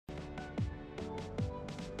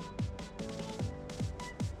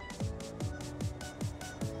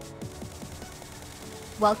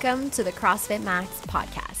Welcome to the CrossFit Max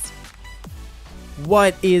podcast.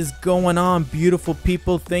 What is going on, beautiful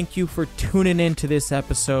people? Thank you for tuning in to this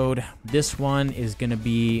episode. This one is going to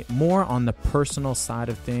be more on the personal side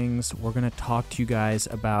of things. We're going to talk to you guys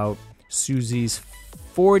about Susie's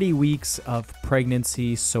 40 weeks of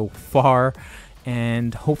pregnancy so far,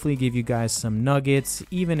 and hopefully give you guys some nuggets,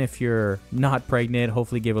 even if you're not pregnant.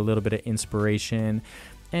 Hopefully give a little bit of inspiration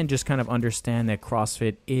and just kind of understand that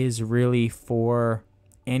CrossFit is really for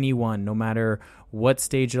anyone, no matter what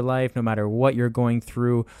stage of life, no matter what you're going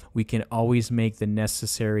through. We can always make the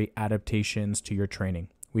necessary adaptations to your training.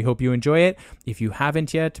 We hope you enjoy it. If you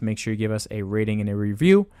haven't yet, make sure you give us a rating and a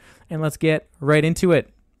review, and let's get right into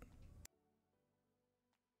it.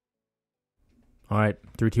 All right,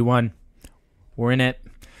 3, 2, 1. We're in it.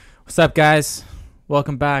 What's up, guys?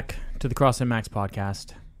 Welcome back to the CrossFit Max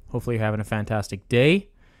podcast. Hopefully you're having a fantastic day.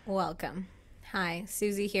 Welcome. Hi,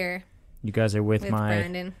 Susie here. You guys are with my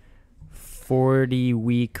Brandon.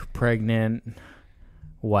 40-week pregnant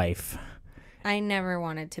wife. I never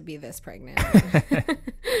wanted to be this pregnant.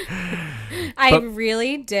 I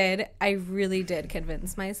really did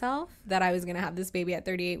convince myself that I was going to have this baby at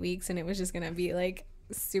 38 weeks and it was just going to be like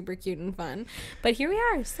super cute and fun. But here we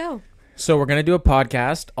are. So we're going to do a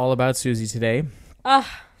podcast all about Susie today. My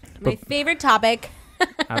favorite topic.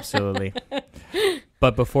 Absolutely.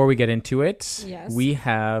 But before we get into it, Yes. We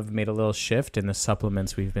have made a little shift in the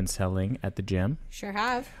supplements we've been selling at the gym. Sure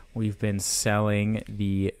have. We've been selling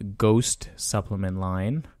the Ghost supplement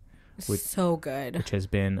line, So good. which has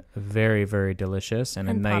been very, very delicious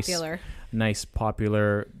and popular. nice,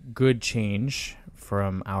 popular, good change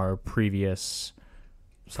from our previous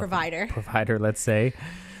provider, let's say.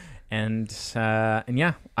 And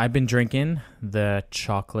yeah, I've been drinking the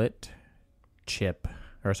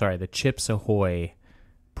the Chips Ahoy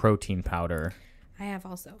protein powder. I have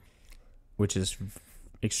also. Which is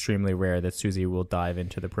extremely rare that Susie will dive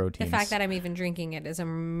into the proteins. The fact that I'm even drinking it is a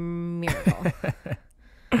miracle.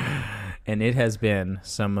 And it has been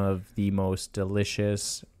some of the most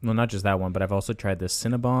delicious, well, not just that one, but I've also tried the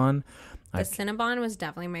Cinnabon. Cinnabon was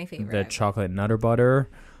definitely my favorite. The chocolate nutter butter.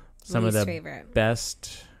 Some of the favorite.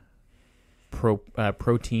 best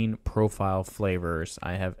protein profile flavors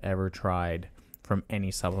I have ever tried from any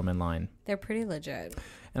supplement line. They're pretty legit.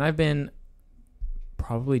 And I've been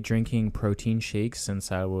probably drinking protein shakes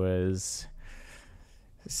since I was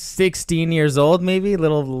 16 years old, maybe.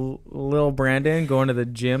 Little Brandon going to the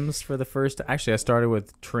gyms for the first. Actually, I started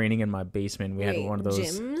with training in my basement. We had one of those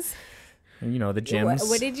gyms. You know, the gyms.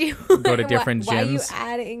 What did you go to different gyms? Why are you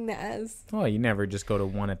adding this? Oh, you never just go to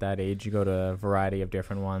one at that age. You go to a variety of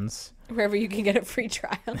different ones. Wherever you can get a free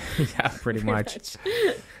trial. Yeah, pretty much.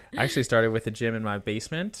 I actually started with a gym in my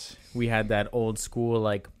basement. We had that old school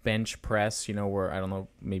like bench press, you know, where I don't know,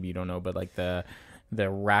 maybe you don't know, but like the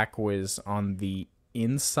rack was on the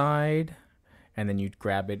inside, and then you'd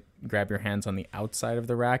grab your hands on the outside of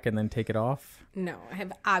the rack and then take it off. No, I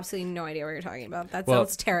have absolutely no idea what you're talking about. That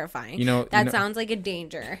sounds terrifying. Sounds like a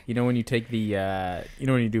danger. You know when you take the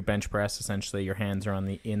when you do bench press, essentially your hands are on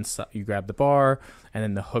the inside. You grab the bar, and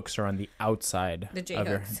then the hooks are on the outside. The J of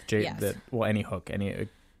hooks. Yes. Any hook, any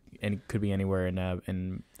could be anywhere in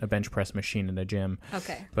a bench press machine in a gym.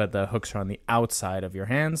 Okay. But the hooks are on the outside of your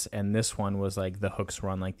hands, and this one was like the hooks were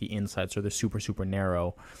on like the inside, so they're super, super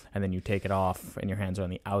narrow, and then you take it off, and your hands are on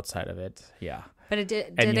the outside of it. Yeah. But it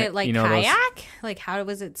did it like kayak? Like how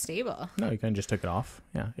was it stable? No, you kind of just took it off.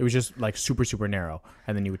 Yeah. It was just like super, super narrow,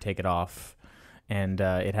 and then you would take it off, and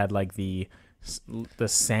it had like the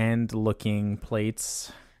sand-looking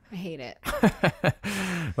plates. I hate it.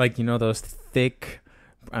 Like, you know, those thick.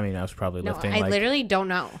 I mean, I was probably lifting. I literally don't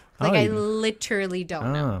know. Like, I literally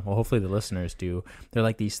don't know. Well, hopefully the listeners do. They're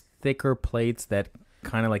like these thicker plates that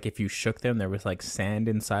kind of like if you shook them, there was like sand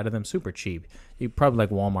inside of them. Super cheap. You probably like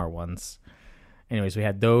Walmart ones. Anyways, we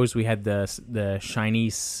had those. We had the shiny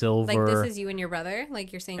silver. Like this is you and your brother.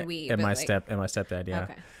 Like you're saying we. And my stepdad. Yeah.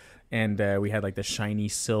 Okay. And we had like the shiny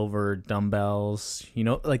silver dumbbells, you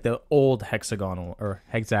know, like the old hexagonal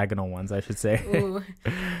ones, I should say. Ooh,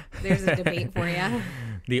 there's a debate for you.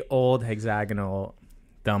 The old hexagonal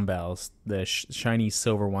dumbbells, the shiny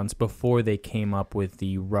silver ones, before they came up with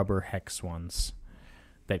the rubber hex ones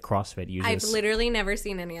that CrossFit uses. I've literally never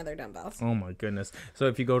seen any other dumbbells. Oh my goodness. So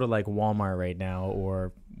if you go to like Walmart right now,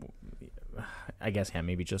 or I guess, yeah,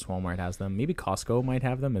 maybe just Walmart has them. Maybe Costco might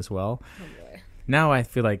have them as well. Oh boy. Now I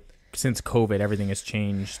feel like since COVID, everything has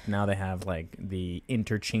changed. Now they have like the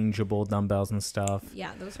interchangeable dumbbells and stuff.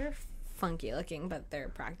 Yeah, those are funky looking, but they're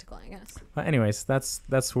practical, I guess. But anyways,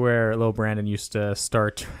 that's where little Brandon used to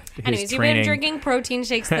start his Anyways, training. you've been drinking protein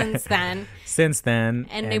shakes since then. Since then.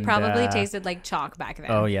 And they probably tasted like chalk back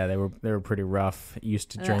then. Oh, yeah. They were pretty rough.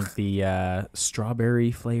 Used to drink the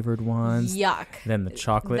strawberry flavored ones. Yuck. Then the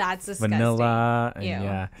chocolate. That's disgusting. Vanilla. And Ew.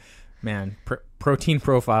 yeah. Man, protein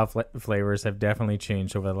profile flavors have definitely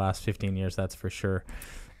changed over the last 15 years. That's for sure.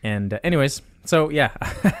 And anyways, so yeah,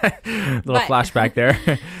 little flashback there.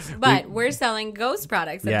 But we're selling Ghost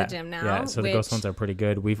products at the gym now. Yeah, so the Ghost ones are pretty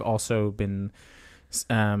good. We've also been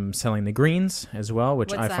selling the greens as well,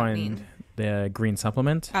 which I find the green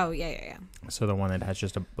supplement. Oh, yeah. So the one that has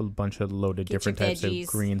just a bunch of loaded different types of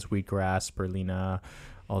greens, wheatgrass, spirulina,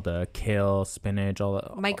 all the kale, spinach, all the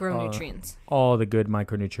micronutrients. All the good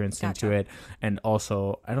micronutrients into it. And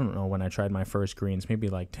also, I don't know when I tried my first greens, maybe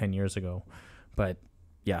like 10 years ago, but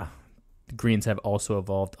yeah, the greens have also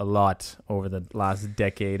evolved a lot over the last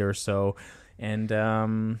decade or so. And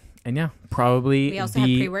yeah, probably we also have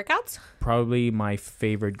pre-workouts. Probably my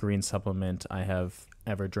favorite green supplement I have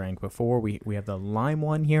ever drank before. We have the lime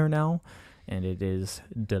one here now, and it is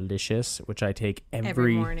delicious, which I take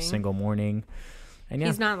every single morning. And yeah,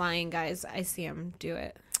 he's not lying, guys. I see him do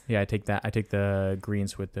it. Yeah, I take that. I take the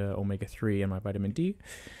greens with the omega-3 and my vitamin D.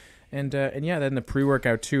 And yeah, then the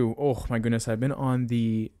pre-workout too. Oh my goodness, I've been on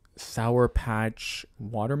the Sour Patch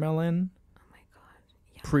watermelon. Oh my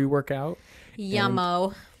god, pre-workout.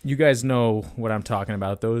 Yummo. And you guys know what I'm talking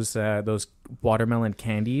about. Those watermelon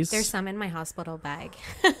candies. There's some in my hospital bag.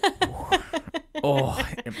 Oh,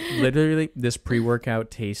 literally, this pre-workout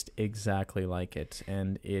tastes exactly like it,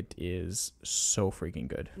 and it is so freaking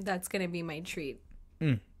good. That's gonna be my treat.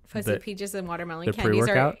 Fuzzy peaches and watermelon candies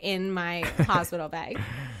pre-workout? are in my hospital bag.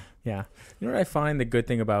 Yeah. You know what I find the good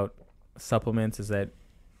thing about supplements is that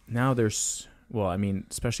now there's, well, I mean,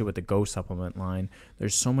 especially with the Go supplement line,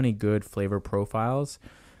 there's so many good flavor profiles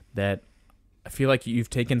that I feel like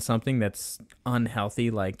you've taken something that's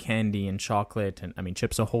unhealthy, like candy and chocolate and, I mean,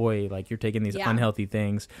 Chips Ahoy, like you're taking these unhealthy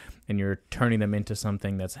things and you're turning them into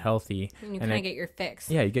something that's healthy. And you kind of get your fix.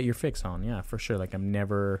 Yeah, you get your fix on. Yeah, for sure. Like I'm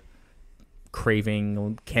never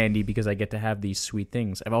craving candy because I get to have these sweet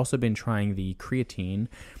things. I've also been trying the creatine.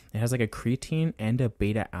 It has like a creatine and a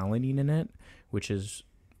beta alanine in it, which is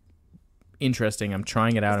interesting. I'm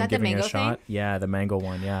trying it out. I'm giving it a shot. Thing? Yeah, the mango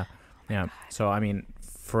one. Yeah. So I mean,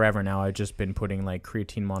 forever now I've just been putting like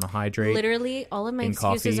creatine monohydrate. Literally all of my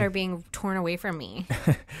excuses are being torn away from me.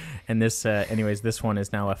 And this anyways, this one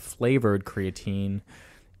is now a flavored creatine,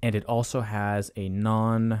 and it also has a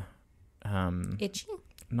itchy,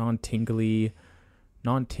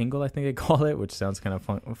 non-tingle, I think they call it, which sounds kind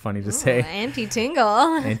of funny to say.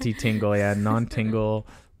 Anti-tingle. Yeah, non-tingle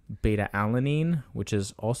beta alanine, which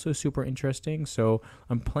is also super interesting. So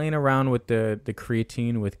I'm playing around with the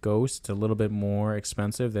creatine with Ghost. It's a little bit more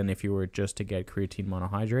expensive than if you were just to get creatine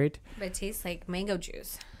monohydrate. But it tastes like mango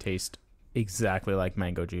juice. Tastes exactly like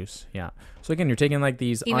mango juice. Yeah. So again, you're taking like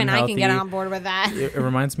these even unhealthy, I can get on board with that. It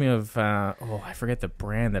reminds me of I forget the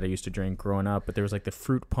brand that I used to drink growing up, but there was like the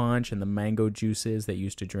fruit punch and the mango juices that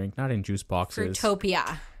used to drink, not in juice boxes.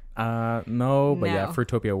 Fruitopia. No, but yeah,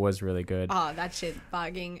 Fruitopia was really good. Oh, that shit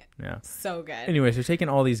bugging. Yeah. So good. Anyways, you're taking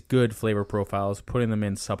all these good flavor profiles, putting them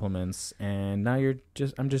in supplements, and now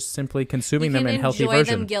I'm just simply consuming them in healthy version. You can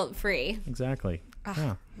enjoy them guilt-free. Exactly.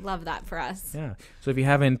 Yeah. Love that for us. Yeah. So if you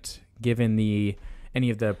haven't given any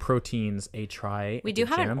of the proteins a try, we do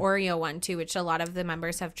have an Oreo one too, which a lot of the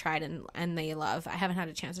members have tried and they love. I haven't had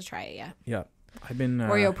a chance to try it yet. Yeah. I've been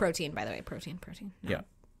Oreo protein, by the way. Protein. No. Yeah.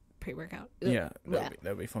 Pre-workout. Yeah,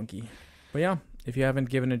 that'd be funky. But yeah, if you haven't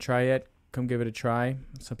given it a try yet, come give it a try.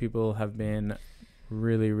 Some people have been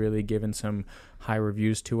really, really giving some high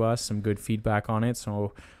reviews to us, some good feedback on it.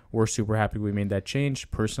 So we're super happy we made that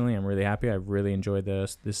change. Personally, I'm really happy. I really enjoyed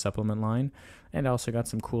this supplement line, and I also got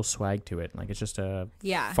some cool swag to it. Like it's just a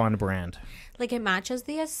fun brand. Like it matches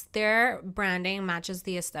their branding matches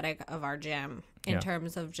the aesthetic of our gym. In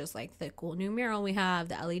terms of just like the cool new mural we have,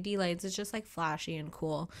 the LED lights, it's just like flashy and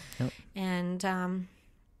cool. Yep. And,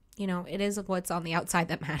 it is what's on the outside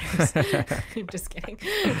that matters. I'm just kidding.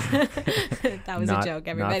 That was a joke,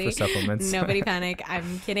 everybody. Not for supplements. Nobody panic.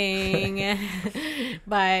 I'm kidding.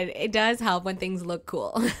 But it does help when things look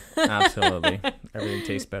cool. Absolutely. Everything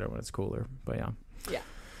tastes better when it's cooler. But yeah. Yeah.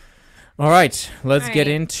 All right. Let's get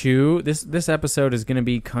into this episode is going to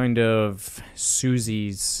be kind of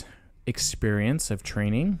Susie's experience of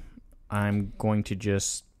training. I'm going to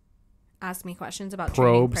just ask me questions about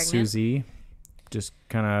probe Susie, just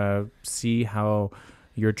kind of see how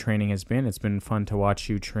your training has been. It's been fun to watch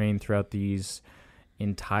you train throughout these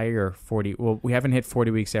entire 40. Well, we haven't hit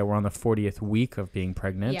 40 weeks yet. We're on the 40th week of being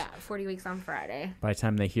pregnant. Yeah, 40 weeks on Friday. By the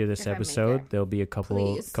time they hear this episode, there'll be a couple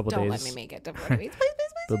Please, days. don't let me make it to 40 weeks. Please.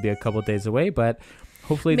 They'll be a couple days away, but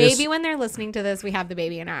hopefully maybe when they're listening to this, we have the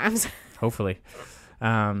baby in our arms. Hopefully.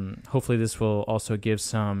 Hopefully this will also give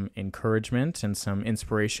some encouragement and some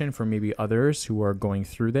inspiration for maybe others who are going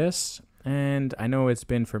through this. And I know it's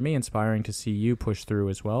been, for me, inspiring to see you push through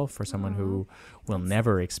as well, for someone who will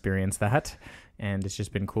never experience that. And it's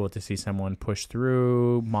just been cool to see someone push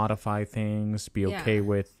through, modify things, be okay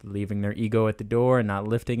with leaving their ego at the door and not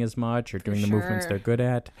lifting as much or doing the movements they're good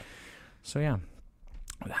at. So, yeah.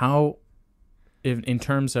 How, in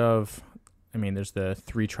terms of, I mean, there's the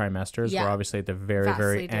 3 trimesters. We're obviously at the very,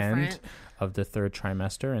 very end of the 3rd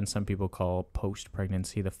trimester, and some people call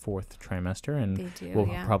post-pregnancy the 4th trimester, and we'll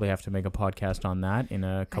probably have to make a podcast on that in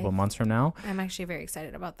a couple months from now. I'm actually very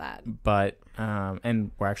excited about that. But,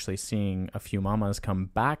 and we're actually seeing a few mamas come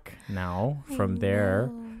back now from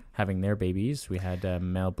having their babies. We had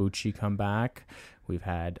Mel Bucci come back. We've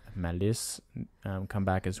had Malice come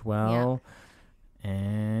back as well.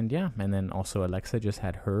 And and then also Alexa just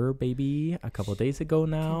had her baby a couple days ago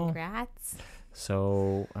now. Congrats.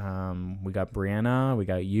 So we got Brianna, we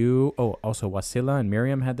got you. Oh, also Wasila and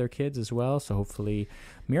Miriam had their kids as well. So hopefully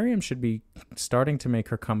Miriam should be starting to make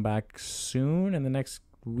her comeback soon, in the next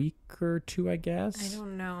week or 2, I guess. I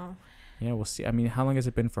don't know. Yeah, we'll see. I mean, how long has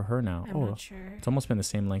it been for her now? I'm not sure. It's almost been the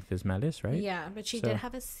same length as Malice, right? Yeah, but she did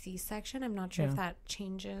have a C-section. I'm not sure if that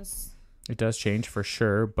changes. It does change for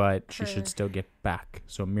sure, but she should still get back.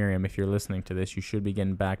 So Miriam, if you're listening to this, you should be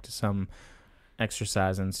getting back to some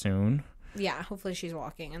exercising soon. Yeah, hopefully she's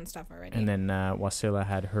walking and stuff already. And then Wasila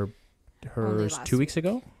had hers 2 weeks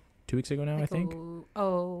ago. 2 weeks ago now, I think.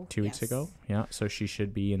 2 weeks ago. Yeah, so she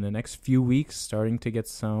should be in the next few weeks starting to get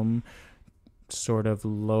some sort of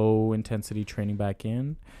low intensity training back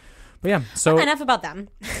in. But yeah, so enough about them.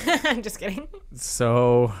 I'm just kidding.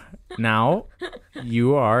 So now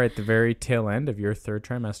you are at the very tail end of your 3rd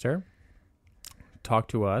trimester. Talk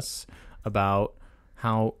to us about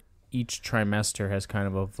how each trimester has kind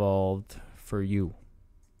of evolved for you.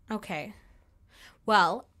 Okay.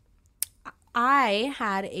 Well, I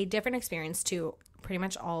had a different experience to pretty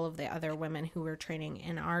much all of the other women who were training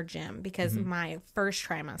in our gym, because my first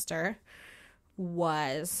trimester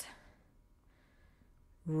was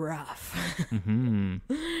rough.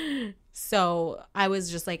 So I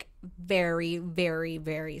was just like very, very,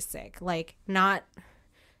 very sick. Like, not,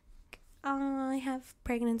 I have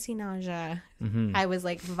pregnancy nausea. I was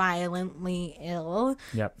like violently ill,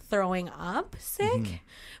 throwing up, sick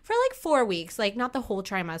for like 4 weeks. Like, not the whole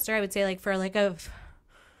trimester. I would say like for like a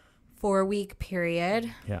 4-week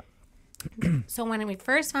period. Yeah. So when we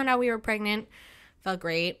first found out we were pregnant, felt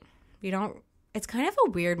great. It's kind of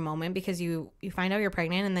a weird moment, because you find out you're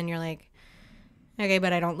pregnant and then you're like, okay,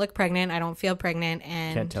 but I don't look pregnant. I don't feel pregnant.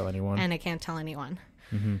 And can't tell anyone. And I can't tell anyone.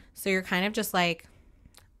 So you're kind of just like,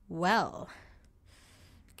 well,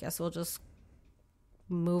 guess we'll just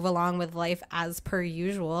move along with life as per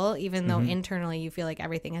usual, even though internally you feel like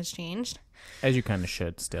everything has changed. As you kind of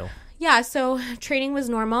should still. Yeah, so training was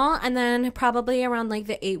normal. And then probably around like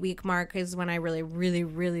the 8-week mark is when I really, really,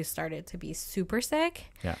 really started to be super sick.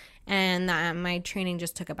 Yeah. And my training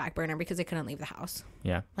just took a back burner because I couldn't leave the house.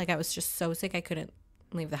 Yeah. Like, I was just so sick I couldn't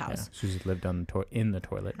leave the house. Yeah. Susie lived on in the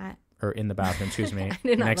toilet. Or in the bathroom, excuse me,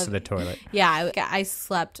 next to the toilet. Yeah, I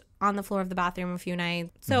slept on the floor of the bathroom a few nights.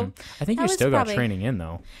 So I think you still got training in,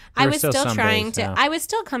 though. I was still trying to. I was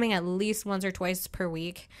still coming at least once or twice per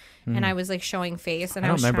week, and I was like showing face. And I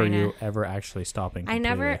don't remember you ever actually stopping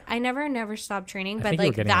completely. I never stopped training, but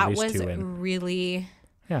like that was really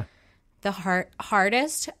the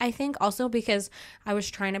hardest, I think, also because I was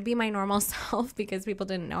trying to be my normal self because people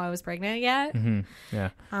didn't know I was pregnant yet. Yeah.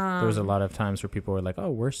 There was a lot of times where people were like,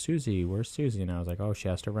 oh, where's Susie? And I was like, oh, she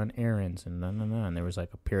has to run errands and and there was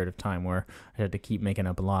like a period of time where I had to keep making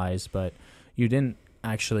up lies, but you didn't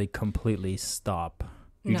actually completely stop.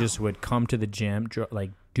 You just would come to the gym,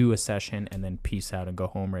 like do a session, and then peace out and go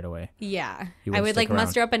home right away. Yeah. I would like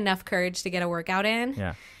muster up enough courage to get a workout in.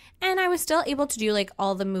 Yeah. And I was still able to do like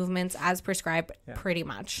all the movements as prescribed pretty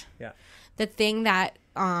much. Yeah. The thing that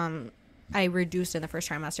I reduced in the first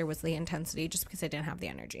trimester was the intensity, just because I didn't have the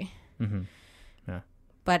energy. Yeah.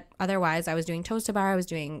 But otherwise, I was doing toes to bar, I was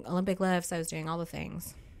doing Olympic lifts, I was doing all the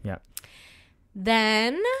things. Yeah.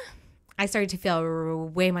 Then I started to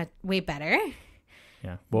feel way better.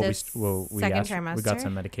 Yeah. Well, we got some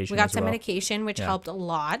medication. We got some medication, which helped a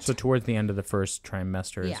lot. So towards the end of the first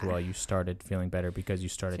trimester as well, you started feeling better because you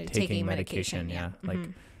started taking medication. Yeah. Like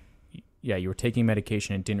you were taking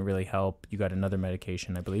medication. It didn't really help. You got another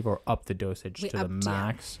medication, I believe, or upped the dosage to the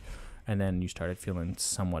max. Yeah. And then you started feeling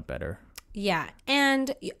somewhat better. Yeah.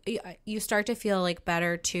 And you start to feel like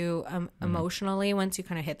better too emotionally once you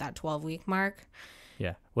kind of hit that 12-week mark.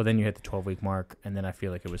 Yeah. Well, then you hit the 12-week mark, and then I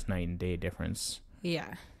feel like it was night and day difference.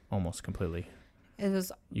 Yeah. Almost completely. It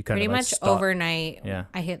was pretty much overnight. Yeah.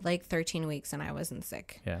 I hit like 13 weeks and I wasn't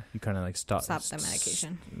sick. Yeah. You kind of like stopped the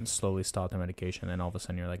medication. Slowly stopped the medication. And all of a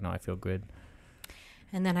sudden you're like, no, I feel good.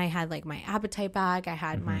 And then I had like my appetite back. I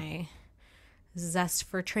had my zest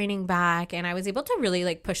for training back. And I was able to really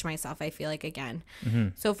like push myself, I feel like, again.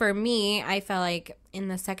 So for me, I felt like in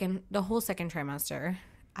the whole second trimester,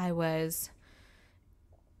 I was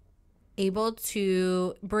able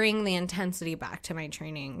to bring the intensity back to my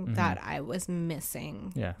training that I was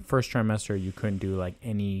missing. Yeah. First trimester, you couldn't do like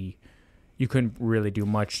you couldn't really do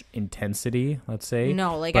much intensity, let's say.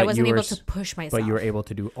 No, like I wasn't able to push myself. But you were able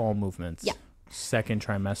to do all movements. Yeah. Second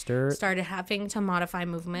trimester. Started having to modify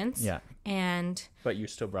movements. Yeah. But you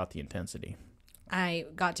still brought the intensity. I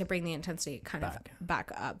got to bring the intensity kind of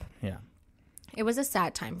back up. Yeah. It was a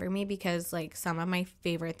sad time for me because like some of my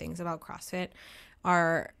favorite things about CrossFit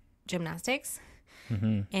are gymnastics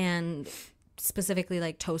and specifically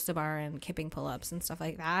like toes to bar and kipping pull-ups and stuff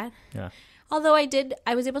like that. Yeah. Although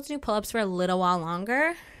I was able to do pull-ups for a little while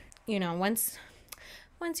longer. You know, once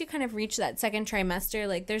you kind of reach that second trimester,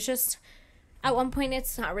 like there's just at one point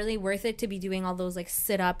it's not really worth it to be doing all those like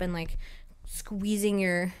sit up and like squeezing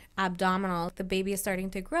your abdominal. The baby is starting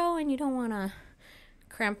to grow and you don't want to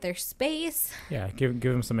cramp their space. Yeah, give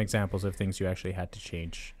them some examples of things you actually had to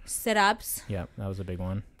change. Sit-ups. Yeah, that was a big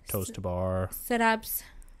one. Toes to bar. Sit-ups,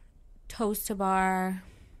 toes to bar.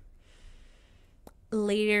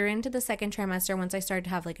 Later into the second trimester, once I started to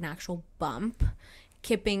have like an actual bump,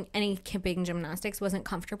 any kipping gymnastics wasn't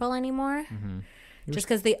comfortable anymore. Just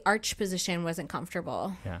because the arch position wasn't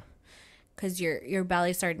comfortable. Yeah. Because your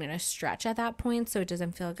belly's starting to stretch at that point, so it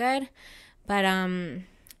doesn't feel good. But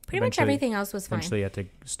pretty much everything else was fine. Eventually you had to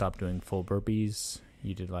stop doing full burpees.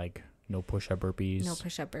 You did like no push-up burpees. No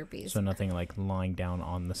push-up burpees. So nothing like lying down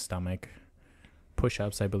on the stomach.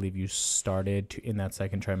 Push-ups, I believe you started to, in that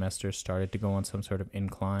second trimester, started to go on some sort of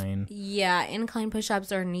incline. Yeah, incline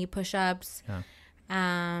push-ups or knee push-ups.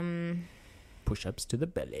 Yeah. Push-ups to the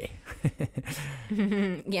belly.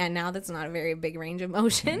 Yeah, now that's not a very big range of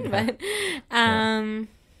motion, but yeah,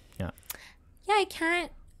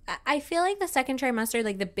 I feel like the second trimester,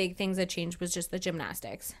 like the big things that changed was just the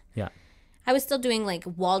gymnastics. Yeah. I was still doing like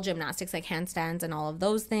wall gymnastics, like handstands and all of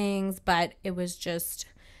those things, but it was just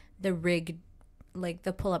the rig, like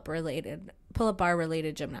the pull-up bar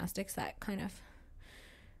related gymnastics that kind of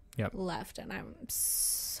left. And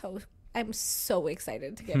I'm so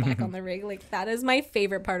excited to get back on the rig. Like that is my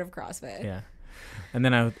favorite part of CrossFit. Yeah. And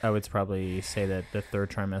then I would probably say that the third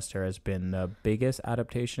trimester has been the biggest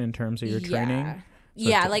adaptation in terms of your training.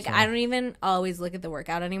 So I don't even always look at the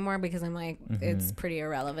workout anymore because I'm like, it's pretty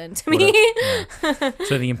irrelevant to me.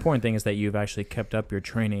 So the important thing is that you've actually kept up your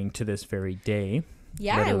training to this very day.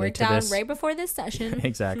 Yeah, I worked out right before this session.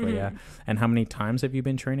 Exactly, yeah. And how many times have you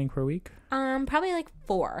been training per week? Probably like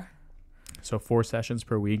 4. So 4 sessions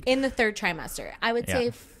per week? In the third trimester. I would say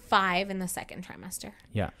 5 in the second trimester.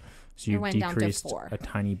 Yeah. So you decreased a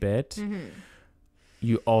tiny bit.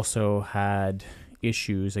 You also had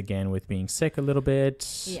issues again with being sick a little bit.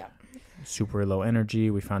 Yeah. Super low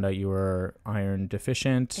energy. We found out you were iron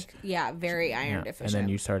deficient. Yeah, very iron deficient. And then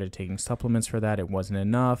you started taking supplements for that. It wasn't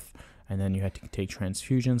enough. And then you had to take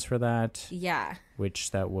transfusions for that. Yeah.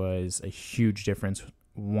 Which that was a huge difference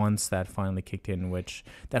once that finally kicked in, which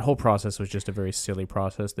that whole process was just a very silly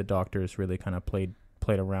process. The doctors really kind of played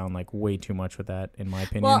around like way too much with that, in my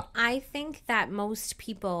opinion. Well, I think that most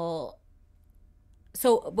people...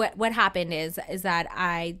 So what happened is that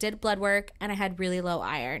I did blood work and I had really low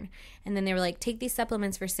iron. And then they were like, take these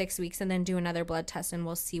supplements for 6 weeks and then do another blood test and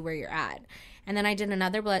we'll see where you're at. And then I did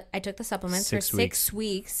I took the supplements for 6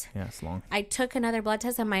 weeks. Yeah, it's long. I took another blood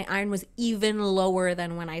test and my iron was even lower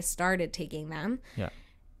than when I started taking them. Yeah.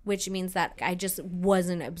 Which means that I just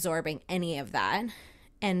wasn't absorbing any of that.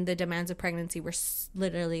 And the demands of pregnancy were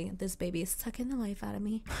literally, this baby is sucking the life out of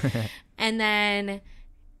me. And then...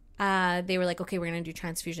 they were like, okay, we're going to do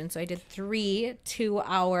transfusions. So I did 3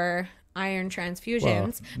 2-hour iron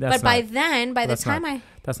transfusions. Well, but by the time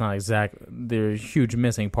That's not exact. There's a huge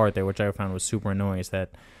missing part there, which I found was super annoying, is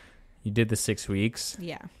that you did the 6 weeks.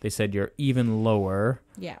 Yeah. They said you're even lower.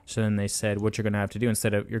 Yeah. So then they said what you're going to have to do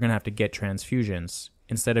you're going to have to get transfusions.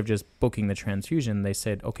 Instead of just booking the transfusion, they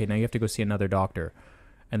said, okay, now you have to go see another doctor.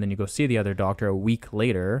 and then you go see the other doctor a week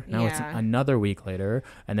later. Now it's Yeah. another week later,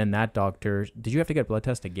 and then that doctor, did you have to get a blood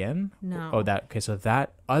test again? No. Oh, so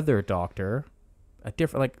that other doctor, a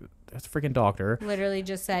different, like, that's a freaking doctor, Literally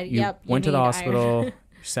just said, you yep, went to the need hospital, iron.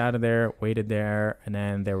 sat there, waited there, and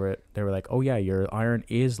then they were like, oh yeah, your iron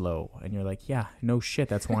is low. And you're like, yeah, no shit,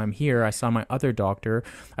 that's why I'm here. I saw my other doctor.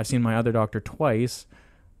 I've seen my other doctor twice.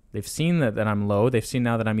 They've seen that I'm low. They've seen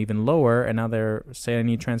now that I'm even lower, and now they're saying I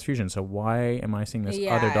need transfusion. So why am I seeing this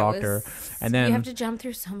other doctor? And then you have to jump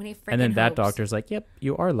through so many freaking and then that hoops. doctor's like, yep,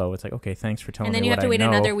 you are low. It's like, okay, thanks for telling me. And then you have to wait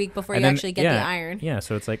another week before you actually get the iron. Yeah,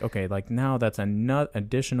 so it's like, okay, like now that's another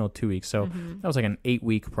additional 2 weeks. So that was like an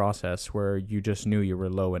 8-week process where you just knew you were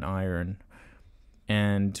low in iron.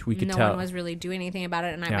 And we could tell. No one was really doing anything about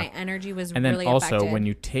it, and my energy was really affected. And then also, when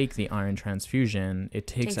you take the iron transfusion, it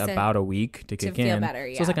takes about a week to kick in. Feel better,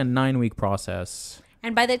 yeah. So it's like a 9-week process.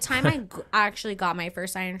 And by the time I actually got my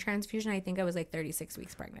first iron transfusion, I think I was like 36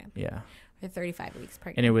 weeks pregnant. Yeah. Or 35 weeks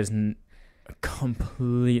pregnant. And it was a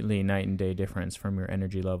completely night and day difference from your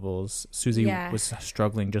energy levels. Susie was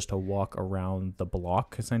struggling just to walk around the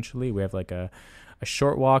block, essentially. We have like a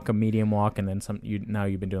short walk, a medium walk, and then now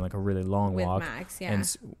you've been doing like a really long walk. With Max, yeah.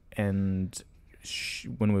 And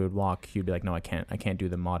when we would walk, he'd be like, no, I can't do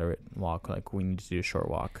the moderate walk. Like, we need to do a short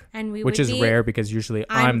walk. And which is rare, because usually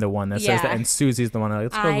I'm the one that says that, and Susie's the one that,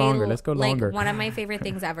 let's go longer. Like, one of my favorite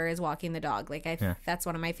things ever is walking the dog. Like, that's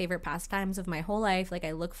one of my favorite pastimes of my whole life. Like,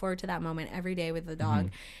 I look forward to that moment every day with the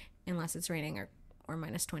dog, unless it's raining or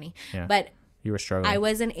minus 20. Yeah. But you were struggling. I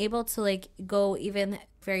wasn't able to like go even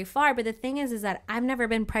very far. But the thing is that I've never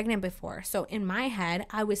been pregnant before. So in my head,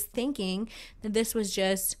 I was thinking that this was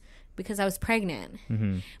just because I was pregnant.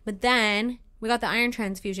 But then we got the iron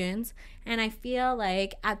transfusions, and I feel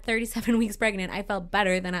like at 37 weeks pregnant, I felt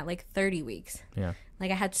better than at like 30 weeks. Yeah.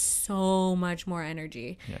 Like, I had so much more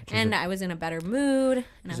energy, and I was in a better mood,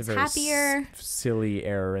 and I was happier. Silly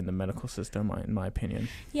error in the medical system, in my opinion.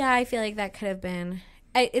 Yeah, I feel like that could have been.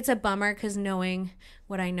 It's a bummer, because knowing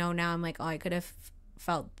what I know now, I'm like, oh, I could have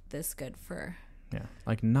felt this good for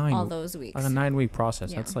like all those weeks. Like a 9-week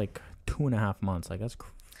process. That's like 2.5 months. Like, that's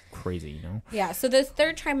crazy, you know? Yeah. So the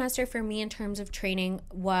third trimester for me in terms of training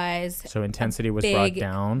was intensity was brought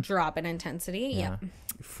down. Drop in intensity. Yeah.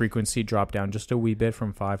 Frequency dropped down just a wee bit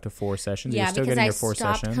from 5 to 4 sessions. Yeah, You're still because getting I your 4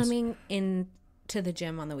 stopped sessions. coming in to the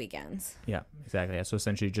gym on the weekends. Yeah, exactly. Yeah. So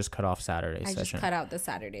essentially, you just cut off Saturday session. I just cut out the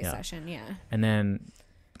Saturday session. Yeah. And then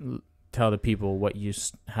tell the people what you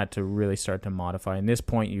had to really start to modify. In this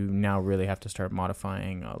point, you now really have to start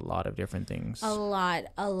modifying a lot of different things. A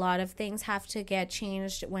lot of things have to get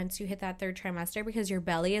changed once you hit that third trimester, because your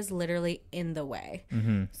belly is literally in the way.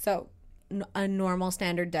 So a normal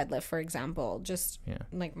standard deadlift, for example, just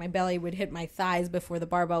like my belly would hit my thighs before the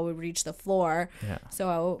barbell would reach the floor.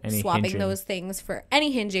 So swapping those things for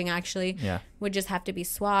any hinging actually would just have to be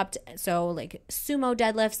swapped. So like sumo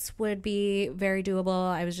deadlifts would be very doable.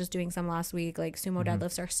 I was just doing some last week. Like sumo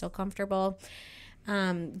deadlifts are still comfortable.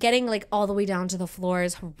 Getting like all the way down to the floor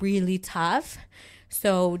is really tough.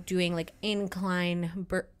 So doing like incline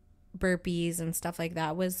burpees and stuff like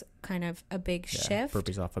that was kind of a big shift.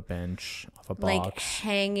 Burpees off a bench, off a box. Like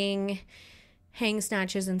hang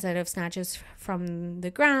snatches instead of snatches from the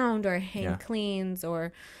ground, or hang cleans,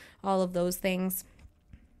 or all of those things.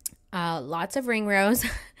 Lots of ring rows,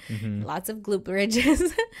 lots of glute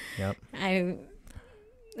bridges. I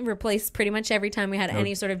replaced pretty much every time we had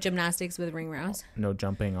any sort of gymnastics with ring rows. No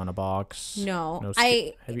jumping on a box. No.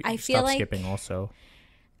 I feel like skipping also.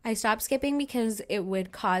 I stopped skipping because it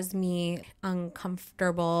would cause me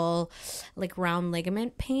uncomfortable, like round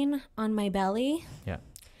ligament pain on my belly. Yeah.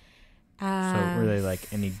 So really, like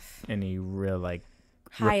any real like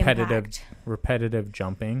high repetitive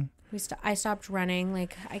jumping. I stopped running.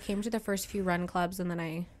 Like, I came to the first few run clubs, and then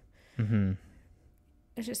it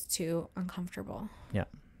was just too uncomfortable. Yeah.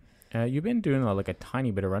 You've been doing like a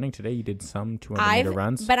tiny bit of running today. You did some 200-meter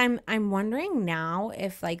runs. But I'm wondering now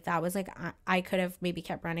if like that was like I could have maybe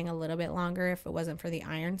kept running a little bit longer if it wasn't for the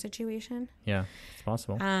iron situation. Yeah, it's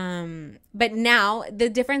possible. But now the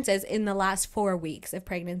difference is in the last 4 weeks of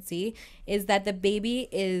pregnancy is that the baby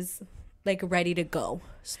is like ready to go.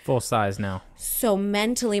 It's full size now. So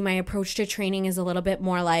mentally, my approach to training is a little bit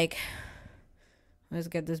more like, let's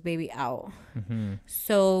get this baby out.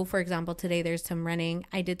 So, for example, today there's some running.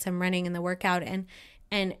 I did some running in the workout, and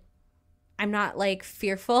I'm not like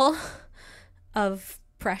fearful of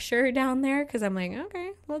pressure down there, because I'm like,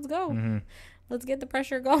 okay, let's go. Let's get the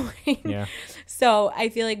pressure going. Yeah. So I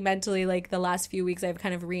feel like mentally, like the last few weeks, I've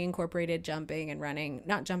kind of reincorporated jumping and running.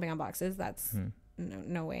 Not jumping on boxes. That's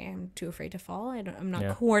no way. I'm too afraid to fall. I'm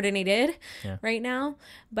not coordinated right now.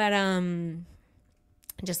 But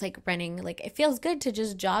just like running, like it feels good to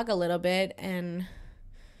just jog a little bit, and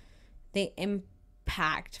the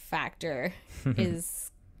impact factor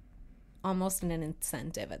is almost an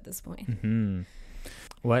incentive at this point. Mm-hmm.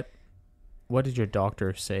 What did your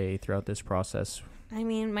doctor say throughout this process? I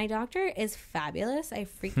mean, my doctor is fabulous. I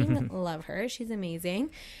freaking love her. She's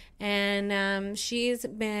amazing. And she's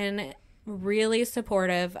been really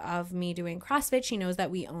supportive of me doing CrossFit. She knows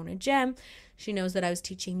that we own a gym. She knows that I was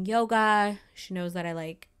teaching yoga. She knows that I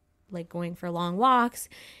like going for long walks.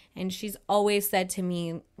 And she's always said to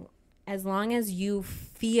me, as long as you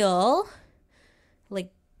feel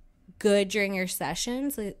like good during your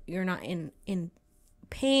sessions, like you're not in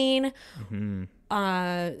pain,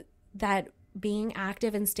 that being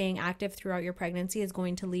active and staying active throughout your pregnancy is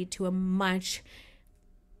going to lead to a much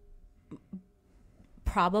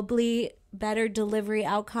probably better delivery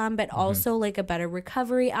outcome, but also like a better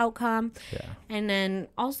recovery outcome. Yeah. And then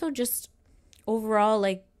also just overall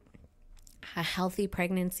like a healthy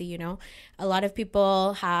pregnancy, you know. A lot of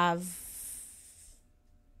people have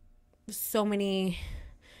so many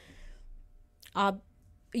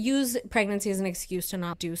use pregnancy as an excuse to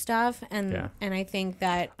not do stuff, and I think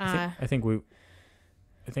that I think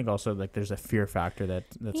also like there's a fear factor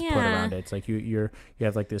that's put around it. It's like you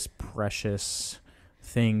have like this precious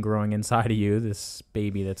thing growing inside of you, this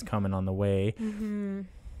baby that's coming on the way.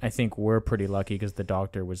 I think we're pretty lucky because the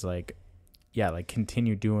doctor was like, yeah, like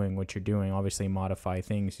continue doing what you're doing. Obviously modify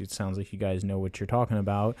things. It sounds like you guys know what you're talking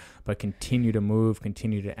about, but continue to move,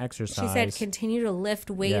 continue to exercise. She said continue to lift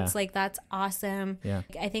weights. Yeah. Like that's awesome. Yeah.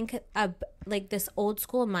 I think like this old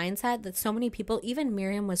school mindset that so many people, even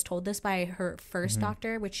Miriam was told this by her first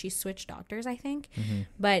doctor, which she switched doctors, I think.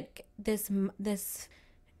 But this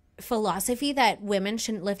philosophy that women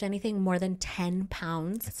shouldn't lift anything more than 10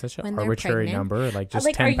 pounds. It's such an arbitrary number, like just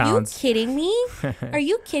like, 10 pounds. Are you kidding me? Are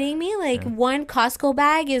you kidding me? Like one Costco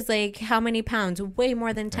bag is like how many pounds? Way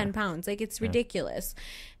more than 10 pounds. Like it's ridiculous.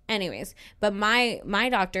 Anyways, but my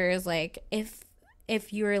doctor is like,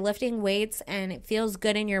 if you're lifting weights and it feels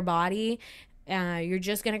good in your body, you're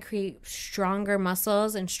just going to create stronger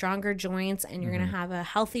muscles and stronger joints, and you're going to have a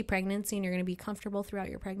healthy pregnancy, and you're going to be comfortable throughout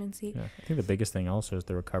your pregnancy. Yeah. I think the biggest thing also is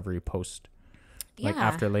the recovery post, like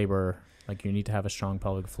after labor. Like you need to have a strong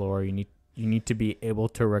pelvic floor. You need to be able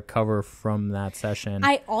to recover from that session.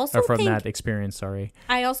 I also think that experience. Sorry.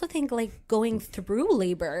 I also think like going through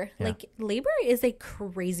labor, like labor is a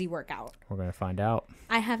crazy workout. We're going to find out.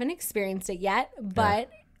 I haven't experienced it yet, but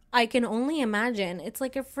I can only imagine. It's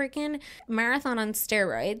like a freaking marathon on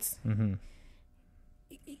steroids.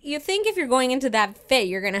 You think if you're going into that fit,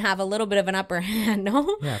 you're going to have a little bit of an upper hand,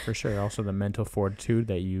 no? Yeah, for sure. Also the mental fortitude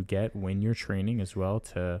that you get when you're training as well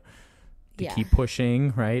to keep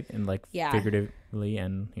pushing, right? And like figuratively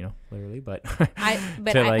and, you know, literally, but push.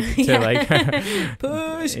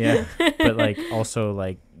 Yeah. But like also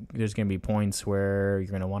like there's going to be points where you're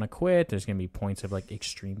going to want to quit. There's going to be points of like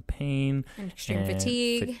extreme pain and extreme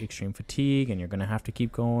fatigue, and you're going to have to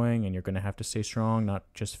keep going, and you're going to have to stay strong,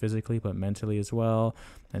 not just physically, but mentally as well.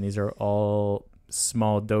 And these are all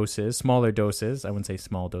smaller doses. I wouldn't say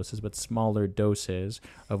small doses, but smaller doses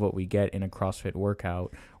of what we get in a CrossFit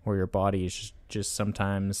workout, where your body is just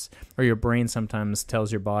sometimes, or your brain sometimes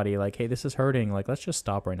tells your body like, hey, this is hurting. Like, let's just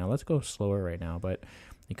stop right now. Let's go slower right now. But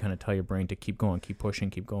you kind of tell your brain to keep going, keep pushing,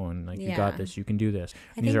 keep going. Like, you got this. You can do this.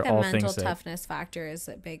 I think the mental toughness factor is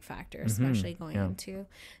a big factor, especially going into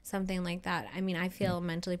something like that. I mean, I feel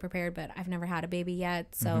mentally prepared, but I've never had a baby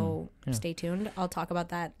yet. So stay tuned. I'll talk about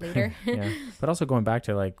that later. But also going back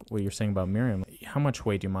to like what you're saying about Miriam, how much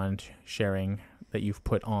weight do you mind sharing that you've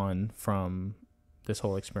put on from this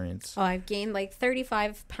whole experience? Oh, I've gained like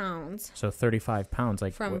 35 pounds. So 35 pounds,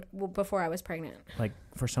 like from before I was pregnant. Like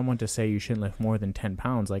for someone to say you shouldn't lift more than 10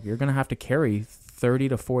 pounds, like you're going to have to carry 30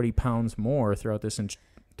 to 40 pounds more throughout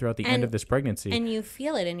the end of this pregnancy. And you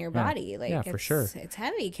feel it in your body. Like for sure. It's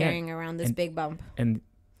heavy carrying around this big bump. And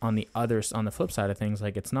on the flip side of things,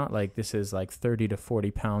 like it's not like this is like 30 to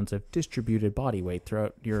 40 pounds of distributed body weight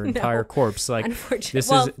throughout your entire corpse. Like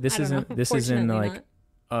this isn't like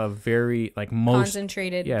a very like most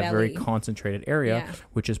concentrated very concentrated area,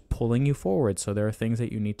 which is pulling you forward. So there are things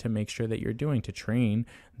that you need to make sure that you're doing to train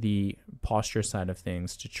the posture side of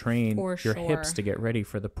things, to train your hips to get ready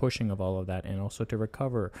for the pushing of all of that, and also to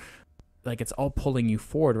recover. Like it's all pulling you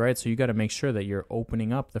forward, right? So you got to make sure that you're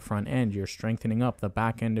opening up the front end, you're strengthening up the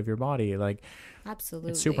back end of your body. Like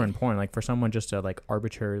absolutely, it's super important. Like for someone just to like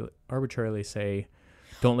arbitrarily say,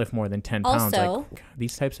 don't lift more than 10 pounds. Also, like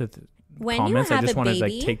these types of when comments, I just want to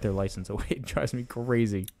like take their license away. It drives me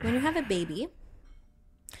crazy. When you have a baby,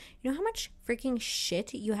 You know how much freaking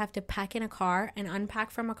shit you have to pack in a car and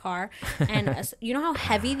unpack from a car, and you know how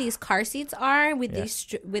heavy these car seats are with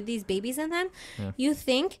these babies in them. You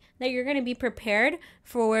think that you're going to be prepared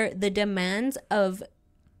for the demands of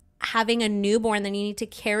having a newborn that you need to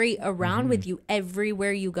carry around with you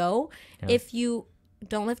everywhere you go if you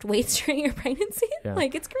don't lift weights during your pregnancy?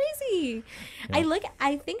 Like, it's crazy.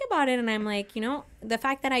 I think about it and I'm like, you know, the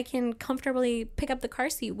fact that I can comfortably pick up the car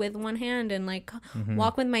seat with one hand and like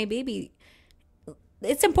walk with my baby,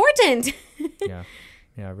 it's important. Yeah,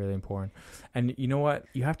 really important. And you know what?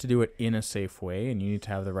 You have to do it in a safe way, and you need to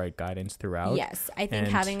have the right guidance throughout. Yes, I think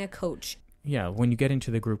having a coach. Yeah, when you get into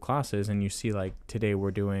the group classes and you see, like, today we're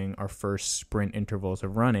doing our first sprint intervals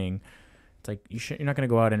of running, it's like you're not going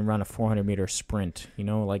to go out and run a 400-meter sprint, you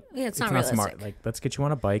know? Like, it's not smart. Like, let's get you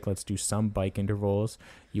on a bike. Let's do some bike intervals.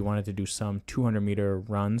 You wanted to do some 200-meter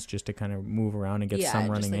runs just to kind of move around and get some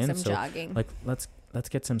running in. Some jogging. Like, let's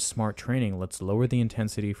get some smart training. Let's lower the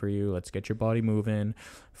intensity for you. Let's get your body moving.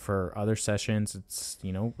 For other sessions, it's,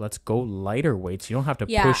 you know, let's go lighter weights. You don't have to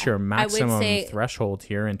push your maximum threshold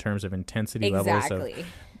here in terms of intensity levels.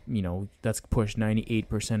 You know, let's push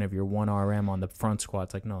 98% of your 1RM on the front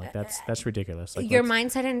squats. Like, no, like that's ridiculous. Like, your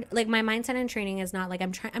mindset and like my mindset and training is not like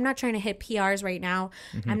I'm not trying to hit PRs right now.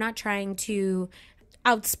 I'm not trying to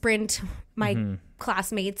out sprint my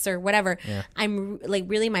classmates or whatever. I'm like,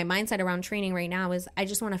 really, my mindset around training right now is I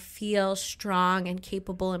just want to feel strong and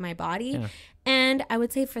capable in my body. And I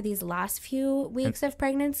would say for these last few weeks of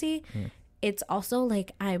pregnancy, it's also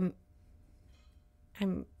like I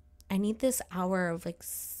need this hour of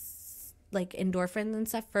like endorphins and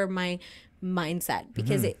stuff for my mindset,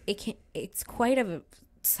 because it's quite a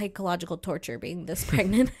psychological torture being this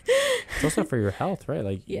pregnant. It's also for your health, right?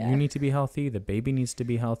 Like, you need to be healthy, the baby needs to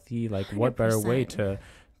be healthy. Like, 100%. What better way to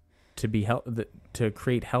be to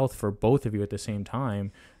create health for both of you at the same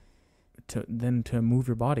time than to move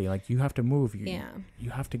your body? Like, you have to move. You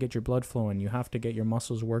have to get your blood flowing. You have to get your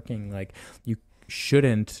muscles working. Like, you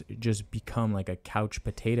shouldn't just become like a couch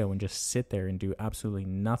potato and just sit there and do absolutely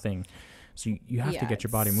nothing. So you have to get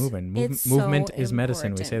your body moving. Movement is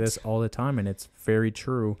medicine. We say this all the time, and it's very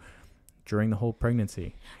true during the whole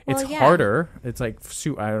pregnancy. It's harder. It's like,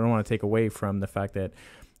 I don't want to take away from the fact that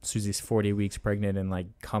Susie's 40 weeks pregnant, and like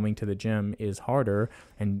coming to the gym is harder,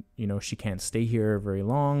 and you know, she can't stay here very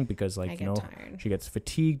long because, like, you know, tired. She gets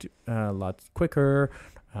fatigued a lot quicker.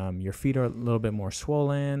 Your feet are a little bit more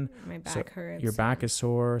swollen. My back hurts. Your back is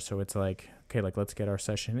sore. So it's like, okay, like, let's get our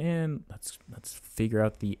session in. Let's figure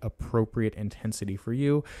out the appropriate intensity for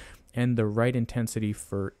you and the right intensity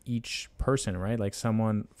for each person, right? Like,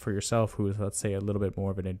 someone for yourself who is, let's say, a little bit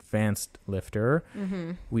more of an advanced lifter,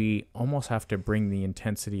 we almost have to bring the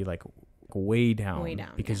intensity like way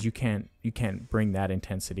down because you can't bring that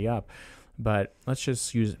intensity up. But let's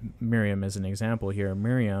just use Miriam as an example here.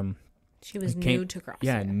 Miriam, she was new to CrossFit.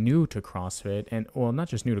 Yeah, new to CrossFit. And, well, not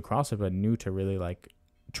just new to CrossFit, but new to really, like,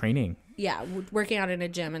 training. Yeah, working out in a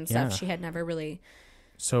gym and stuff. She had never really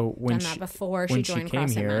done that before she joined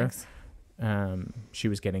CrossFit Max. She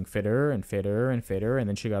was getting fitter and fitter and fitter, and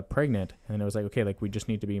then she got pregnant. And then it was like, okay, like, we just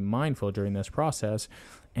need to be mindful during this process.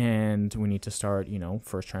 And we need to start, you know,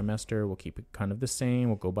 first trimester, we'll keep it kind of the same.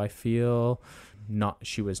 We'll go by feel.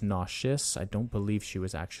 She was nauseous. I don't believe she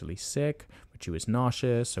was actually sick, but she was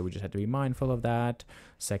nauseous. So we just had to be mindful of that.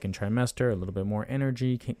 Second trimester, a little bit more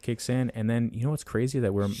energy kicks in. And then, you know what's crazy?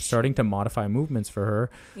 That we're starting to modify movements for her.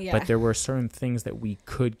 But there were certain things that we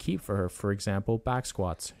could keep for her. For example, back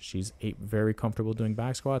squats. She's very comfortable doing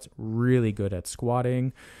back squats, really good at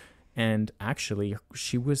squatting. And actually,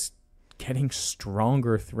 she was getting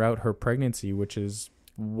stronger throughout her pregnancy, which is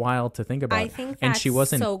wild to think about. I think that's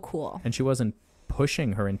so cool. And she wasn't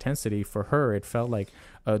pushing her intensity. For her, it felt like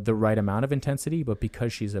the right amount of intensity, but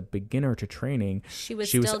because she's a beginner to training, she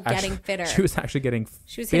was getting fitter. She was actually getting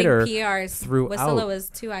hitting PRs throughout. Whistler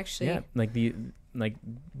was too, actually. Yeah, like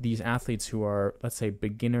these athletes who are, let's say,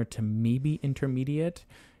 beginner to maybe intermediate,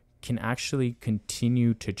 can actually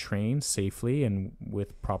continue to train safely and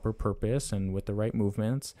with proper purpose and with the right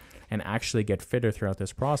movements, and actually get fitter throughout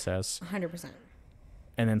this process. 100%.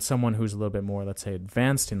 And then someone who's a little bit more, let's say,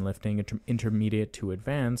 advanced in lifting, intermediate to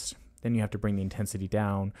advanced, then you have to bring the intensity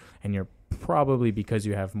down. And you're probably, because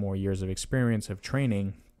you have more years of experience of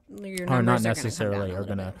training, are not necessarily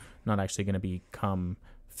not actually going to become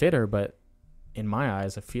fitter. But in my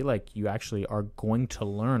eyes, I feel like you actually are going to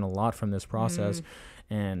learn a lot from this process.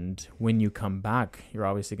 And when you come back, you're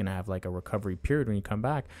obviously going to have like a recovery period when you come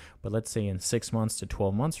back. But let's say in 6 months to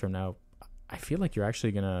 12 months from now, I feel like you're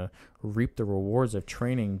actually going to reap the rewards of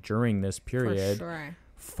training during this period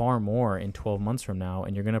far more in 12 months from now,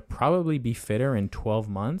 and you're going to probably be fitter in 12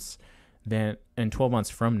 months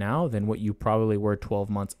from now than what you probably were 12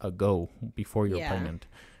 months ago before you were pregnant,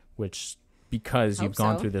 which because you've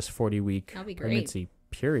gone through this 40-week pregnancy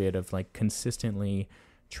period of like consistently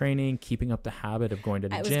training, keeping up the habit of going to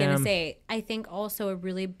the gym. I was going to say, I think also a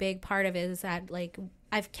really big part of it is that like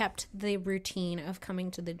I've kept the routine of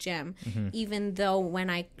coming to the gym, even though when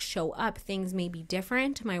I show up, things may be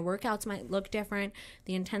different. My workouts might look different.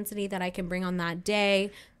 The intensity that I can bring on that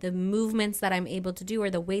day, the movements that I'm able to do, or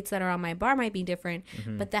the weights that are on my bar might be different,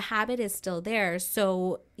 but the habit is still there.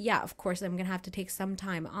 So yeah, of course, I'm going to have to take some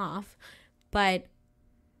time off, but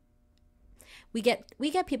we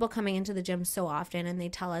get people coming into the gym so often, and they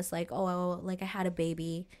tell us like, oh, like I had a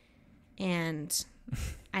baby and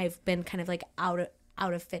I've been kind of like out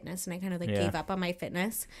of fitness, and I kind of like gave up on my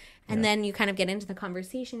fitness. And then you kind of get into the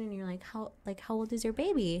conversation and you're like, how old is your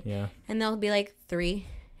baby? Yeah. And they'll be like 3.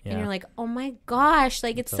 Yeah. And you're like, oh my gosh,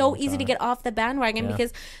 like it's so easy to get off the bandwagon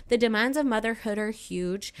because the demands of motherhood are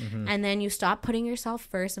huge. And then you stop putting yourself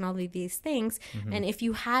first and all of these things. And if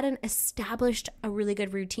you hadn't established a really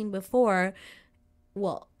good routine before,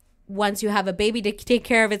 well, once you have a baby to take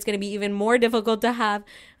care of, it's going to be even more difficult to have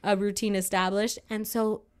a routine established. And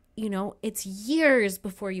so, you know, it's years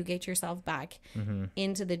before you get yourself back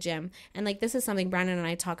into the gym. And like, this is something Brandon and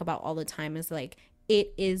I talk about all the time, is like,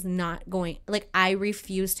 it is not going, like, I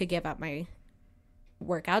refuse to give up my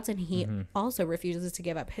workouts, and he also refuses to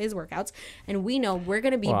give up his workouts. And we know we're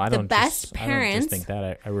going to be the best parents. I don't just think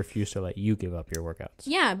that. I refuse to let you give up your workouts.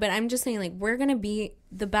 Yeah, but I'm just saying, like, we're going to be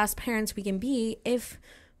the best parents we can be if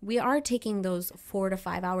we are taking those 4 to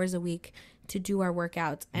 5 hours a week to do our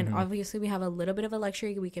workouts. And obviously we have a little bit of a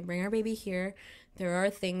luxury. We can bring our baby here. There are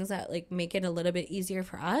things that like make it a little bit easier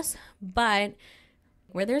for us, but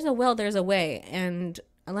where there's a will, there's a way. And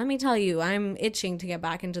let me tell you, I'm itching to get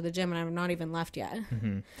back into the gym, and I've not even left yet.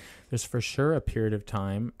 There's for sure a period of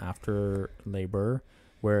time after labor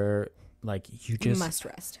where like you must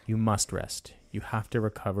rest. You must rest. You have to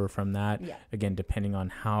recover from that. Yeah. Again, depending on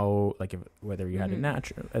how, like, whether you had it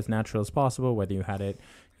as natural as possible, whether you had it,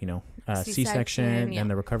 you know, C-section, and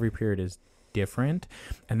the recovery period is different.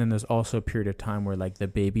 And then there's also a period of time where like the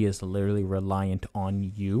baby is literally reliant on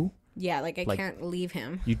you. Yeah, like I can't leave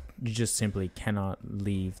him. You just simply cannot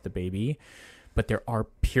leave the baby. But there are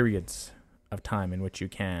periods of time in which you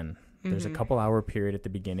can. There's a couple hour period at the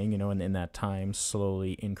beginning, you know, and in that time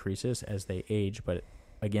slowly increases as they age. But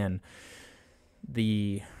again,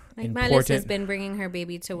 Milas has been bringing her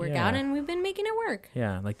baby to work out, and we've been making it work.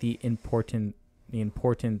 Yeah, like the important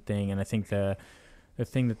thing, and I think the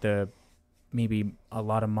thing that maybe a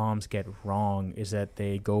lot of moms get wrong is that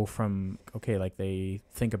they go from, okay, like they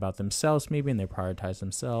think about themselves maybe and they prioritize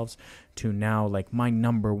themselves, to now like my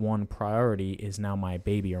number one priority is now my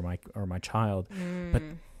baby or my child. But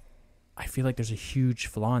I feel like there's a huge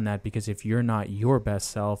flaw in that, because if you're not your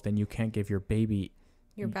best self, then you can't give your baby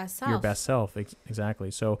your best self.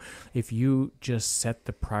 Exactly. So if you just set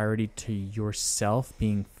the priority to yourself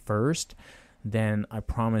being first, then I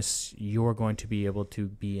promise you're going to be able to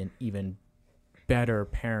be an even better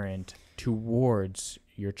parent towards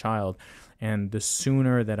your child. And the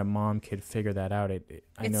sooner that a mom could figure that out,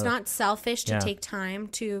 it's not selfish to take time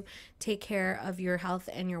to take care of your health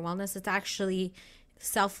and your wellness. It's actually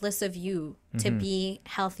selfless of you to be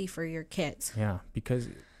healthy for your kids. Yeah, because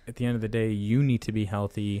at the end of the day, you need to be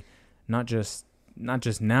healthy, not just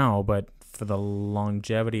now, but for the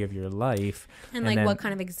longevity of your life. And like, what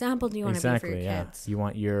kind of example do you want to be for your kids?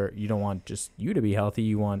 You don't want just you to be healthy.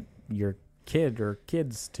 You want your kid or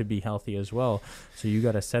kids to be healthy as well. So you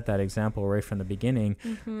got to set that example right from the beginning.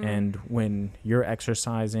 And when you're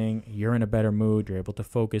exercising, you're in a better mood, you're able to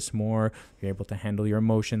focus more, you're able to handle your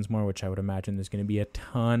emotions more, which I would imagine there's going to be a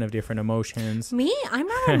ton of different emotions. Me? I'm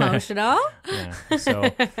not emotional. Yeah.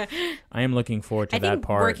 So I am looking forward to that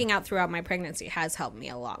part. Working out throughout my pregnancy has helped me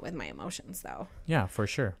a lot with my emotions, though. Yeah, for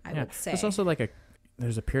sure. I would say. It's also like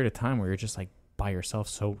there's a period of time where you're just like by yourself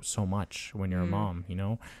so much when you're a mom, you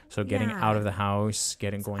know? So getting out of the house,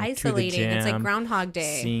 going to the gym. It's like Groundhog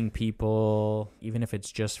Day. Seeing people, even if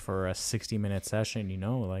it's just for a 60-minute session, you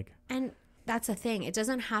know, like. And that's the thing. It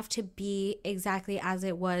doesn't have to be exactly as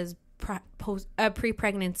it was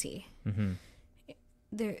pre-pregnancy.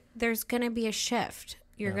 There's going to be a shift.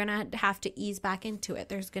 You're going to have to ease back into it.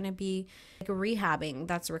 There's going to be like a rehabbing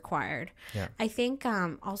that's required. Yeah. I think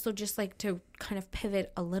also just like to kind of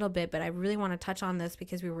pivot a little bit, but I really want to touch on this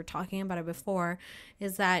because we were talking about it before,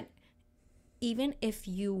 is that even if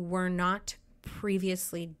you were not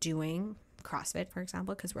previously doing CrossFit, for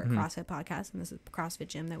example, because we're a CrossFit podcast and this is a CrossFit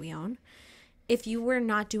gym that we own, if you were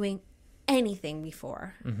not doing anything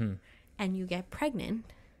before and you get pregnant,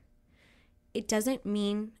 it doesn't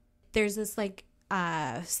mean there's this like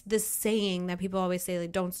this saying that people always say,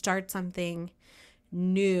 like, don't start something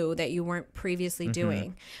new that you weren't previously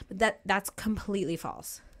doing. But that's completely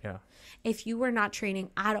false. Yeah. If you were not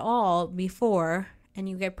training at all before and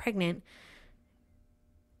you get pregnant,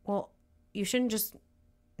 well, you shouldn't just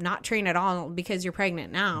not train at all because you're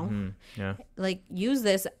pregnant now. Yeah. Like, use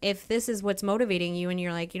this. If this is what's motivating you and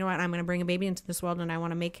you're like, you know what, I'm going to bring a baby into this world and I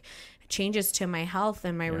want to make changes to my health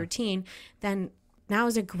and my routine, then now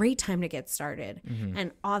is a great time to get started.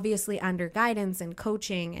 And obviously under guidance and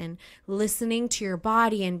coaching and listening to your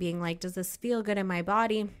body and being like, does this feel good in my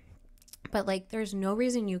body? But like, there's no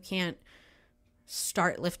reason you can't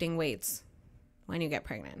start lifting weights when you get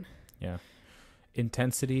pregnant. Yeah.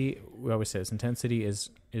 Intensity, we always say this, intensity is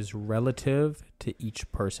relative to each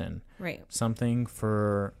person. Right. Something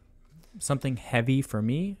heavy for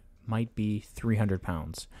me might be 300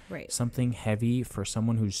 pounds. Right. Something heavy for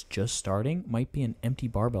someone who's just starting might be an empty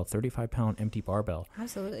barbell, 35-pound empty barbell.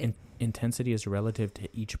 Absolutely. Intensity is relative to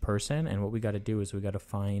each person, and what we got to do is we got to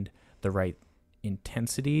find the right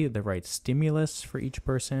intensity, the right stimulus for each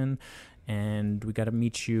person, and we got to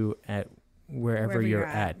meet you at wherever you're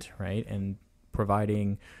at, right? And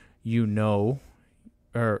providing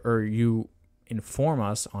or you inform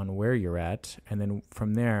us on where you're at, and then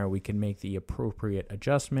from there we can make the appropriate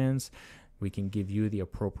adjustments. We can give you the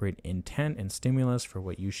appropriate intent and stimulus for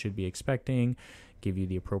what you should be expecting, give you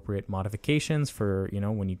the appropriate modifications for,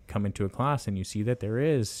 when you come into a class and you see that there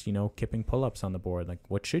is, kipping pull-ups on the board, like,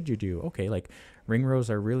 what should you do? Okay, like, ring rows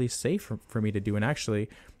are really safe for me to do, and actually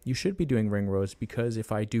you should be doing ring rows, because if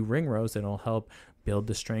I do ring rows, then it'll help build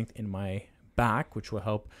the strength in my back, which will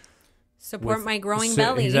help support my growing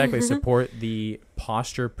belly. Exactly. Support the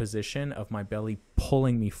posture position of my belly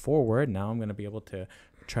pulling me forward. Now I'm going to be able to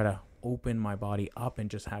try to open my body up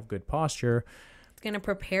and just have good posture. It's going to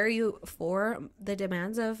prepare you for the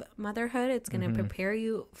demands of motherhood. It's going to prepare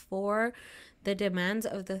you for the demands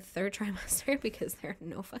of the third trimester, because they're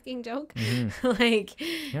no fucking joke. Like,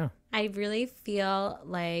 yeah. I really feel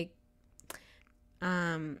like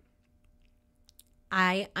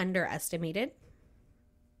I underestimated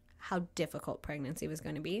how difficult pregnancy was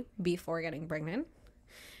going to be before getting pregnant.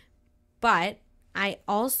 But I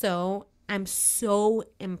also am so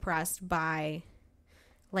impressed by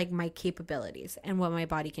like my capabilities and what my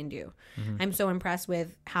body can do. I'm so impressed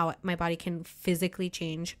with how my body can physically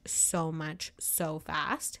change so much so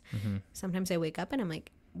fast. Sometimes I wake up and I'm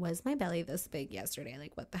like, was my belly this big yesterday?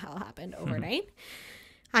 Like, what the hell happened overnight?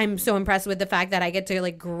 I'm so impressed with the fact that I get to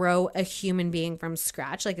like grow a human being from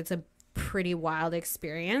scratch. Like, it's a pretty wild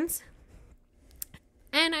experience.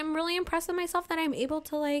 And I'm really impressed with myself that I'm able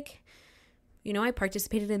to like, I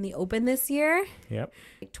participated in the Open this year. Yep.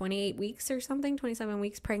 Like 28 weeks or something, 27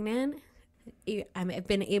 weeks pregnant. I've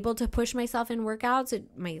been able to push myself in workouts.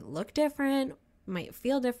 It might look different, might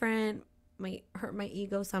feel different, might hurt my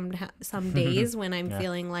ego some days when I'm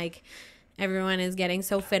feeling like everyone is getting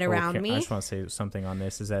so fit around me. I just want to say something on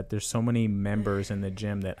this, is that there's so many members in the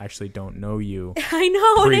gym that actually don't know you. I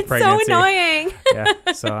know, and it's so annoying.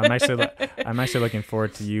 Yeah, so I'm actually looking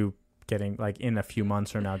forward to you getting, like, in a few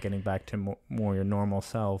months from now, getting back to more your normal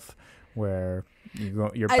self, where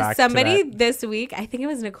you're back somebody to that. This week, I think it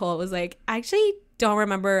was Nicole, was like, I actually don't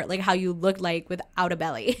remember like how you looked like without a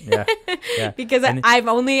belly. Yeah. Because I've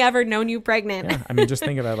only ever known you pregnant. Yeah. I mean, just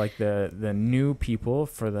think about like the new people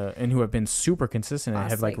and who have been super consistent and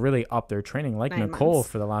have like really upped their training, like Nicole months.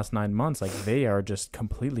 For the last 9 months. Like, they are just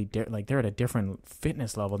completely like they're at a different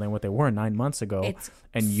fitness level than what they were 9 months ago.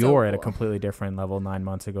 And you're at a completely different level 9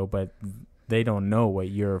 months ago, but they don't know what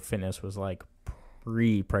your fitness was like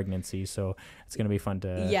pre-pregnancy. So it's gonna be fun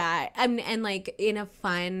to and like in a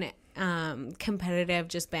fun competitive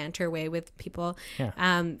just banter way with people.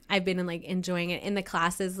 I've been like enjoying it in the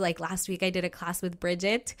classes. Like last week I did a class with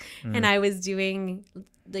Bridget and I was doing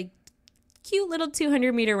like cute little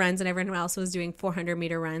 200-meter runs, and everyone else was doing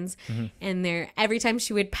 400-meter runs. And every time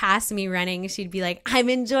she would pass me running, she'd be like, I'm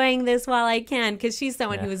enjoying this while I can, because she's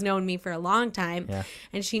someone who has known me for a long time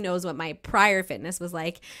and she knows what my prior fitness was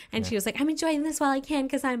like, and she was like, I'm enjoying this while I can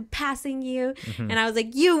because I'm passing you. And I was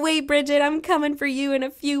like, you wait, Bridget, I'm coming for you in a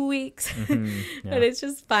few weeks. But it's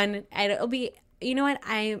just fun, and it'll be, you know what,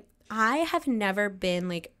 I have never been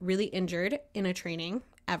like really injured in a training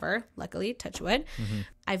ever, luckily, touch wood.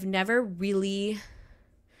 I've never really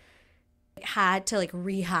had to like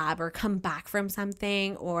rehab or come back from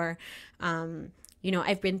something, or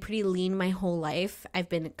I've been pretty lean my whole life. I've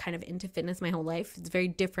been kind of into fitness my whole life. It's a very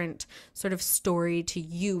different sort of story to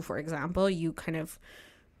you, for example. You kind of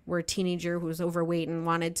were a teenager who was overweight and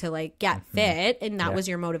wanted to like get fit, and that was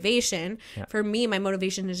your motivation. Yeah. For me, my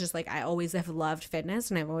motivation is just like I always have loved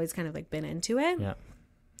fitness, and I've always kind of like been into it. Yeah.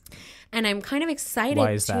 And I'm kind of excited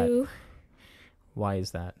Why is to. That? Why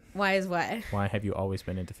is that? Why is what? Why have you always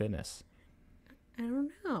been into fitness? I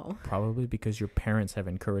don't know. Probably because your parents have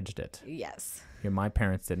encouraged it. Yes. My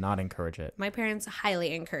parents did not encourage it. My parents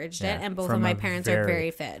highly encouraged it, and both of my parents are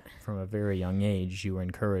very fit. From a very young age, you were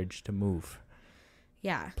encouraged to move.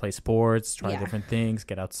 Yeah. Play sports, try different things,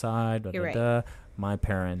 get outside. Blah, You're blah, right. Blah. My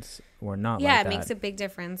parents were not like that. Yeah, it makes a big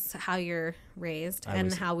difference how you're raised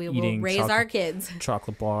and how we will raise our kids.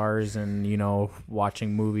 Chocolate bars and,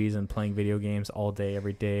 watching movies and playing video games all day,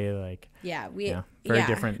 every day. Like, very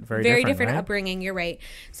different. Very different, right? Upbringing. You're right.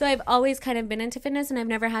 So I've always kind of been into fitness, and I've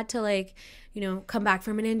never had to like, come back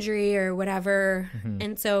from an injury or whatever. Mm-hmm.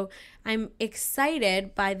 And so I'm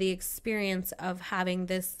excited by the experience of having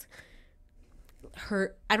this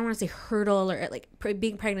I don't want to say hurdle or like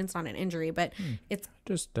being pregnant's not an injury, but it's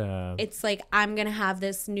just it's like I'm gonna have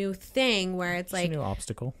this new thing where it's like a new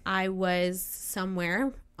obstacle. I was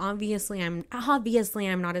somewhere. Obviously I'm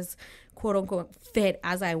not as quote unquote fit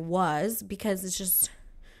as I was, because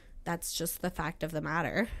that's just the fact of the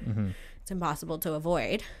matter. Mm-hmm. It's impossible to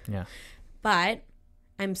avoid. Yeah. But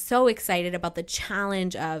I'm so excited about the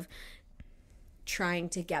challenge of trying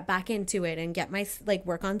to get back into it and get my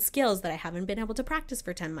work on skills that I haven't been able to practice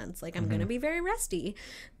for 10 months. Like I'm going to be very rusty.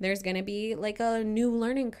 There's going to be like a new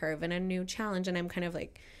learning curve and a new challenge. And I'm kind of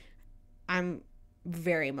like, I'm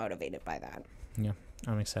very motivated by that. Yeah.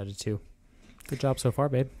 I'm excited too. Good job so far,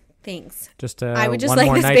 babe. Thanks. Just I would just one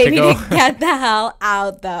like this baby to get the hell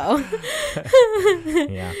out though.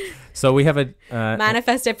 Yeah. So we have a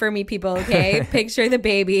manifest it for me, people. Okay. Picture the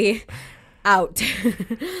baby out.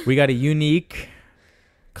 We got a unique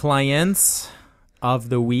clients of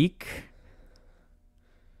the week.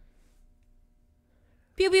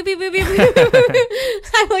 Pew, pew, pew, pew, pew, pew.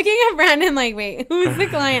 I'm looking at Brandon like, wait, who's the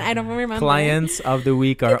client? I don't remember. Clients of the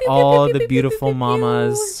week are all the beautiful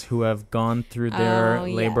mamas who have gone through their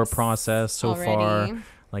labor process so far.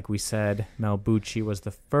 Like we said, Mel Bucci was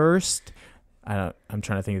the first. I'm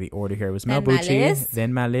trying to think of the order here. It was Mel Bucci,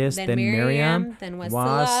 then Malice, then Miriam, then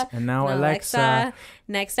Was, and now Alexa.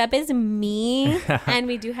 Next up is me, and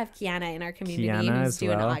we do have Kiana in our community who's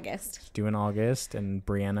due in August. She's due in August, and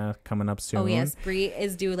Brianna coming up soon. Oh yes, Bri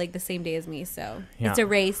is due like the same day as me, so it's a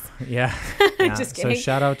race. Yeah. Just kidding. So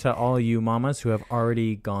shout out to all you mamas who have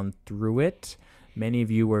already gone through it. Many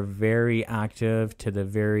of you were very active to the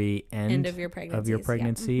very end of your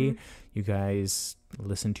pregnancy. Yeah. You guys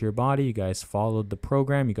listened to your body. You guys followed the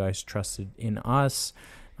program. You guys trusted in us.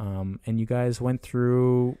 And you guys went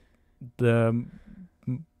through the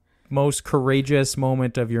most courageous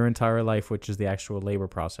moment of your entire life, which is the actual labor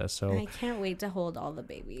process. So I can't wait to hold all the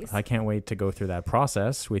babies. I can't wait to go through that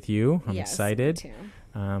process with you. I'm excited. Me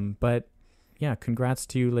too. But yeah, congrats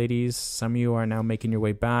to you ladies. Some of you are now making your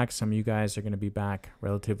way back. Some of you guys are going to be back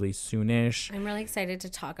relatively soonish. I'm really excited to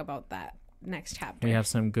talk about that next chapter. We have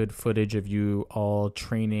some good footage of you all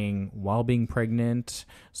training while being pregnant.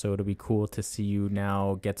 So it'll be cool to see you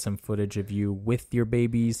now get some footage of you with your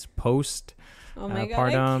babies post. Oh my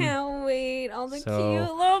God, I can't wait. All the cute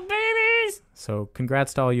little babies. So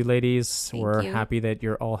congrats to all you ladies. Thank We're you. happy that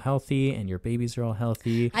you're all healthy and your babies are all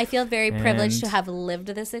healthy. I feel very privileged to have lived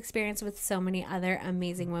this experience with so many other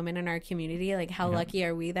amazing women in our community. Like how lucky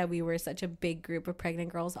are we that we were such a big group of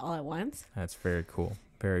pregnant girls all at once? That's very cool.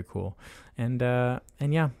 Very cool. And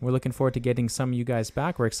yeah, we're looking forward to getting some of you guys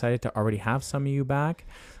back. We're excited to already have some of you back.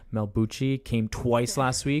 Mel Bucci came twice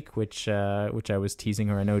last week, which I was teasing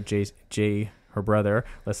her. I know Jay, her brother,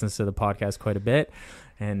 listens to the podcast quite a bit.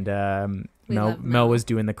 And Mel was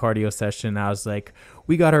doing the cardio session. I was like,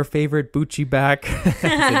 we got our favorite Bucci back. It's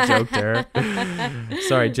a joke to her.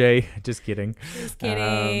 Sorry, Jay. Just kidding. Just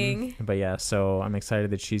kidding. But yeah, so I'm excited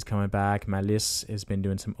that she's coming back. Malice has been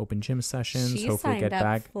doing some open gym sessions. Hopefully get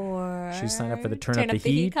back. She signed up for the Turn Up the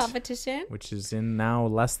Heat competition, which is in now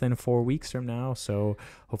less than 4 weeks from now. So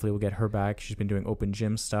hopefully we'll get her back. She's been doing open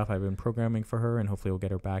gym stuff. I've been programming for her, and hopefully we'll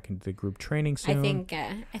get her back into the group training soon.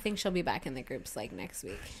 I think she'll be back in the groups like next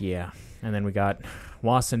week. Yeah. And then we got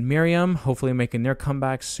Was and Miriam, hopefully making their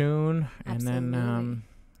comeback soon. Absolutely.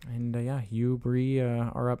 And then, you, Bri,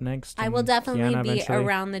 are up next. I will definitely be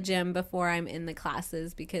around the gym before I'm in the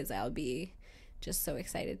classes, because I'll be just so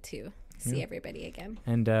excited to see everybody again.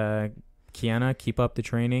 And Kiana, keep up the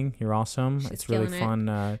training. You're awesome. It's really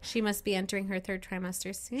fun. She must be entering her third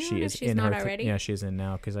trimester soon. She is she's not already. Yeah, she's in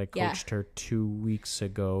now, because I coached her 2 weeks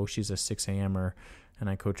ago. She's a 6 a.m.er, and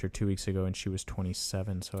I coached her 2 weeks ago, and she was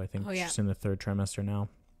 27. So I think she's in the third trimester now.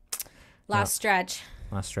 Last stretch.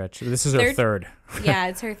 This is her third. Yeah,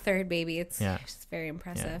 it's her third baby. It's very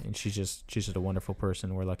impressive. Yeah, and she's just a wonderful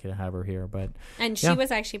person. We're lucky to have her here. And she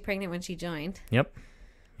was actually pregnant when she joined. Yep.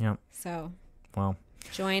 So wow.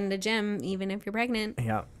 Join the gym even if you're pregnant.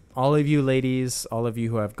 Yeah. All of you ladies, all of you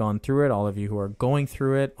who have gone through it, all of you who are going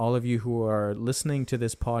through it, all of you who are listening to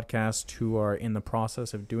this podcast, who are in the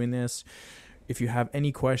process of doing this, if you have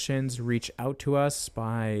any questions, reach out to us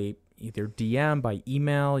by either DM, by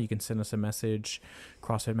email. You can send us a message,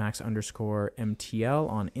 CrossFitMax_MTL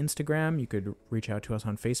on Instagram. You could reach out to us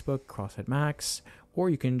on Facebook, CrossFitMax, or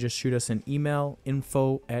you can just shoot us an email,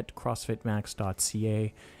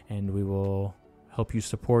 info@crossfitmax.ca, and we will help you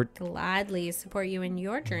gladly support you in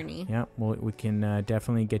your journey. Yeah, well, we can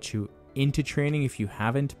definitely get you into training if you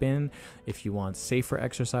haven't been. If you want safer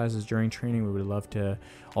exercises during training, we would love to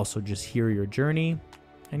also just hear your journey.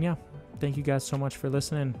 And yeah, thank you guys so much for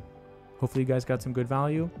listening. Hopefully you guys got some good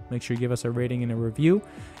value. Make sure you give us a rating and a review.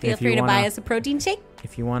 Feel free to buy us a protein shake.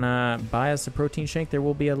 If you want to buy us a protein shake, there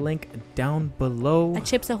will be a link down below. A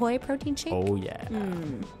Chips Ahoy protein shake? Oh, yeah.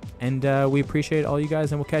 And we appreciate all you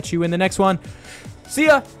guys, and we'll catch you in the next one. See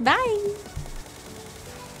ya. Bye.